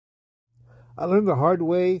I learned the hard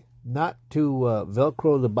way not to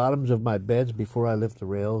Velcro the bottoms of my beds before I lift the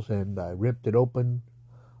rails, and I ripped it open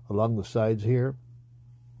along the sides here.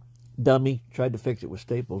 Dummy. Tried to fix it with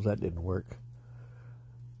staples. That didn't work.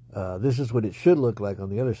 This is what it should look like on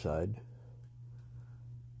the other side.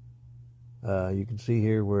 You can see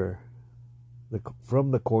here where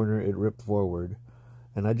from the corner it ripped forward,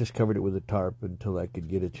 and I just covered it with a tarp until I could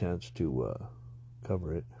get a chance to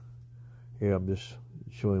cover it. Here I'm just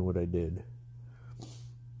showing what I did.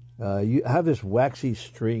 You have this waxy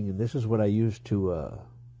string, and this is what I used to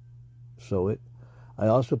sew it. I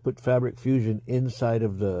also put fabric fusion inside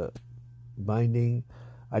of the binding.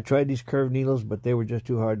 I tried these curved needles, but they were just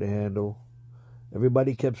too hard to handle.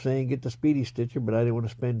 Everybody kept saying get the SPEEDY stitcher, but I didn't want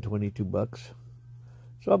to spend 22 bucks.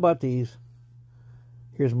 So I bought these.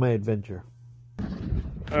 Here's my adventure.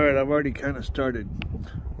 Alright, I've already kind of started.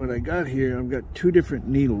 When I got here, I've got two different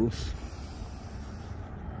needles.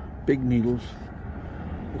 Big needles.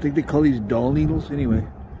 I think they call these doll needles. Anyway,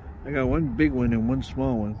 I got one big one and one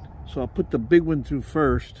small one. So I'll put the big one through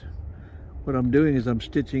first. What I'm doing is I'm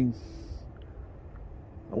stitching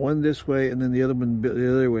one this way and then the other one the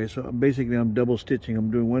other way. So basically I'm double stitching. I'm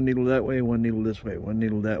doing one needle that way, one needle this way, one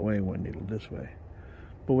needle that way, one needle this way.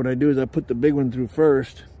 But what I do is I put the big one through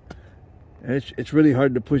first, and it's really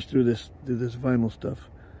hard to push through this vinyl stuff.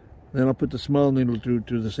 Then I'll put the small needle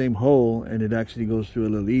through the same hole, and it actually goes through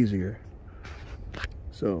a little easier.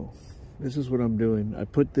 So this is what I'm doing. I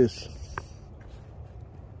put this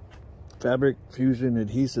fabric fusion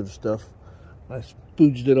adhesive stuff, I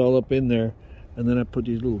spooged it all up in there, and then I put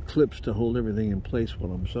these little clips to hold everything in place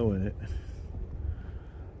while I'm sewing it.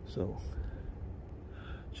 So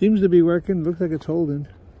seems to be working. Looks like it's holding.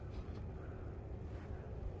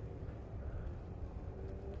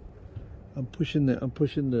 I'm pushing the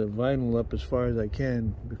vinyl up as far as I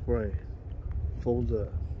can before I fold the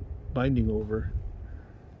binding over.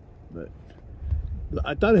 But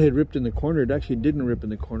I thought it had ripped in the corner. It actually didn't rip in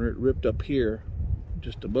the corner. It ripped up here,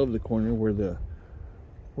 just above the corner where the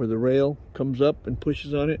rail comes up and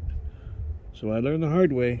pushes on it. So I learned the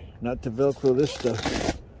hard way not to Velcro this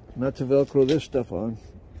stuff on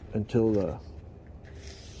until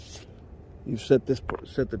you've set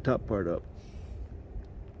the top part up.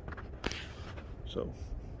 So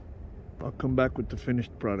I'll come back with the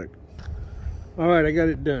finished product. All right, I got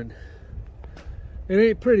it done. It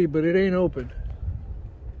ain't pretty, but it ain't open.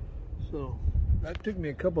 So that took me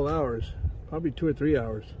a couple hours, probably 2 or 3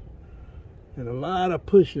 hours, and a lot of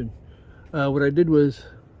pushing. What I did was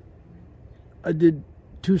I did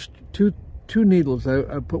two needles.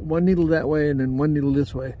 I put one needle that way and then one needle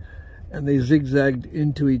this way, and they zigzagged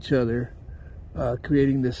into each other,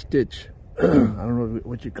 creating this stitch. I don't know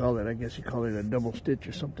what you call it. I guess you call it a double stitch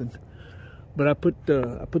or something. But I put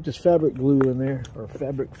this fabric glue in there, or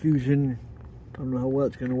fabric fusion. I don't know how well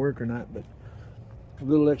it's going to work or not, but a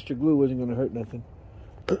little extra glue wasn't going to hurt nothing.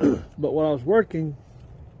 But while I was working,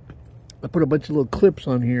 I put a bunch of little clips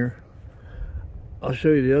on here. I'll show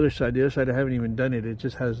you the other side. The other side I haven't even done it. It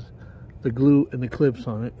just has the glue and the clips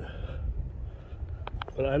on it.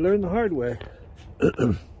 But I learned the hard way.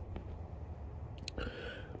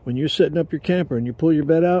 When you're setting up your camper and you pull your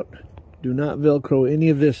bed out, do not Velcro any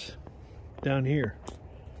of this down here.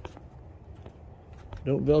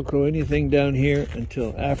 Don't Velcro anything down here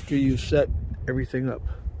until after you set everything up.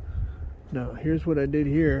 Now, here's what I did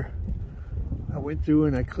here. I went through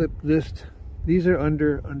and I clipped this. These are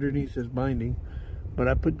underneath this binding, but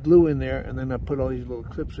I put glue in there, and then I put all these little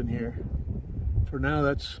clips in here. For now,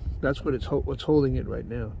 that's what's holding it right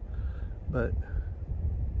now. But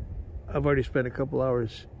I've already spent a couple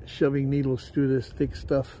hours shoving needles through this thick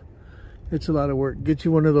stuff. It's a lot of work. Get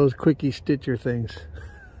you one of those quickie stitcher things.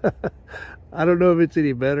 I don't know if it's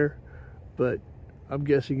any better, but I'm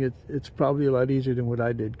guessing it's probably a lot easier than what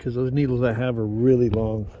I did, because those needles I have are really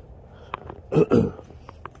long.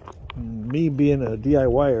 Me being a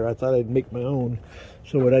DIYer, I thought I'd make my own.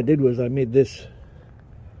 So what I did was I made this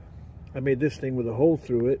thing with a hole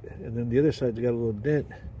through it, and then the other side's got a little dent.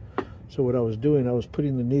 So what I was doing, I was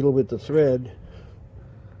putting the needle with the thread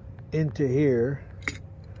into here,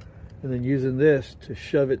 and then using this to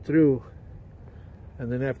shove it through.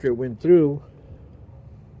 And then after it went through,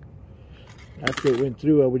 I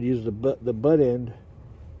would use the butt end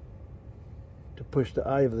to push the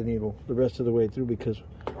eye of the needle the rest of the way through, because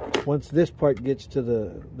once this part gets to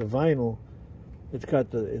the vinyl, it's got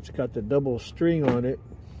the double string on it.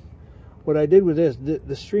 What I did with this,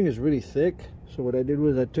 the string is really thick, so what I did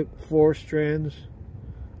was I took 4 strands,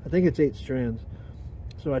 I think it's 8 strands,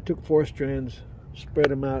 so I took 4 strands, spread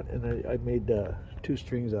them out, and I made 2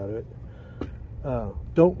 strings out of it.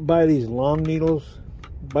 Don't buy these long needles.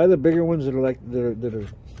 Buy the bigger ones that are like that are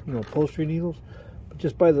you know, upholstery needles, but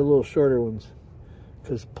just buy the little shorter ones,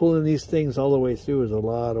 because pulling these things all the way through is a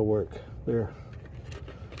lot of work. They're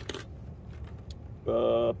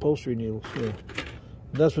upholstery needles. Yeah,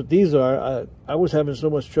 that's what these are. I was having so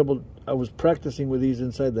much trouble. I was practicing with these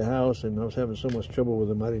inside the house, and I was having so much trouble with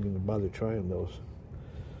them. I didn't even bother trying those.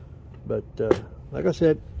 But like I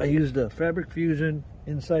said, I used a fabric fusion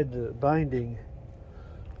inside the binding.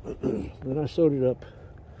 Then I sewed it up.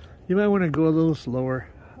 You might want to go a little slower.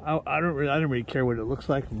 I didn't really care what it looks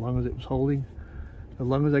like, as long as it was holding. As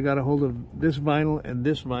long as I got a hold of this vinyl,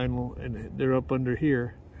 and they're up under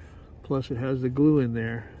here. Plus it has the glue in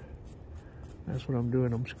there. That's what I'm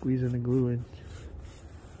doing. I'm squeezing the glue in.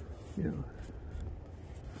 You know.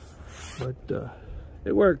 But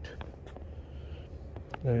it worked.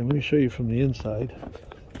 Now, let me show you from the inside.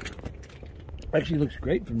 Actually looks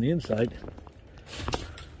great from the inside.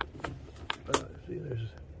 See, there's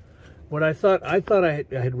what I thought I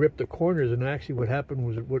had ripped the corners, and actually what happened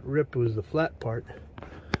was what ripped was the flat part.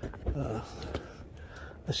 I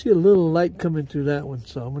see a little light coming through that one,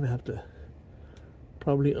 so I'm gonna have to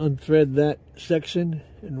probably unthread that section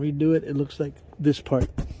and redo it. It looks like this part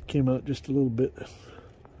came out just a little bit,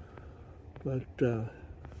 but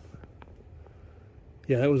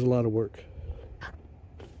yeah, that was a lot of work.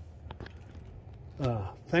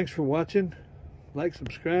 Thanks for watching. Like,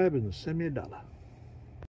 subscribe, and send me $1.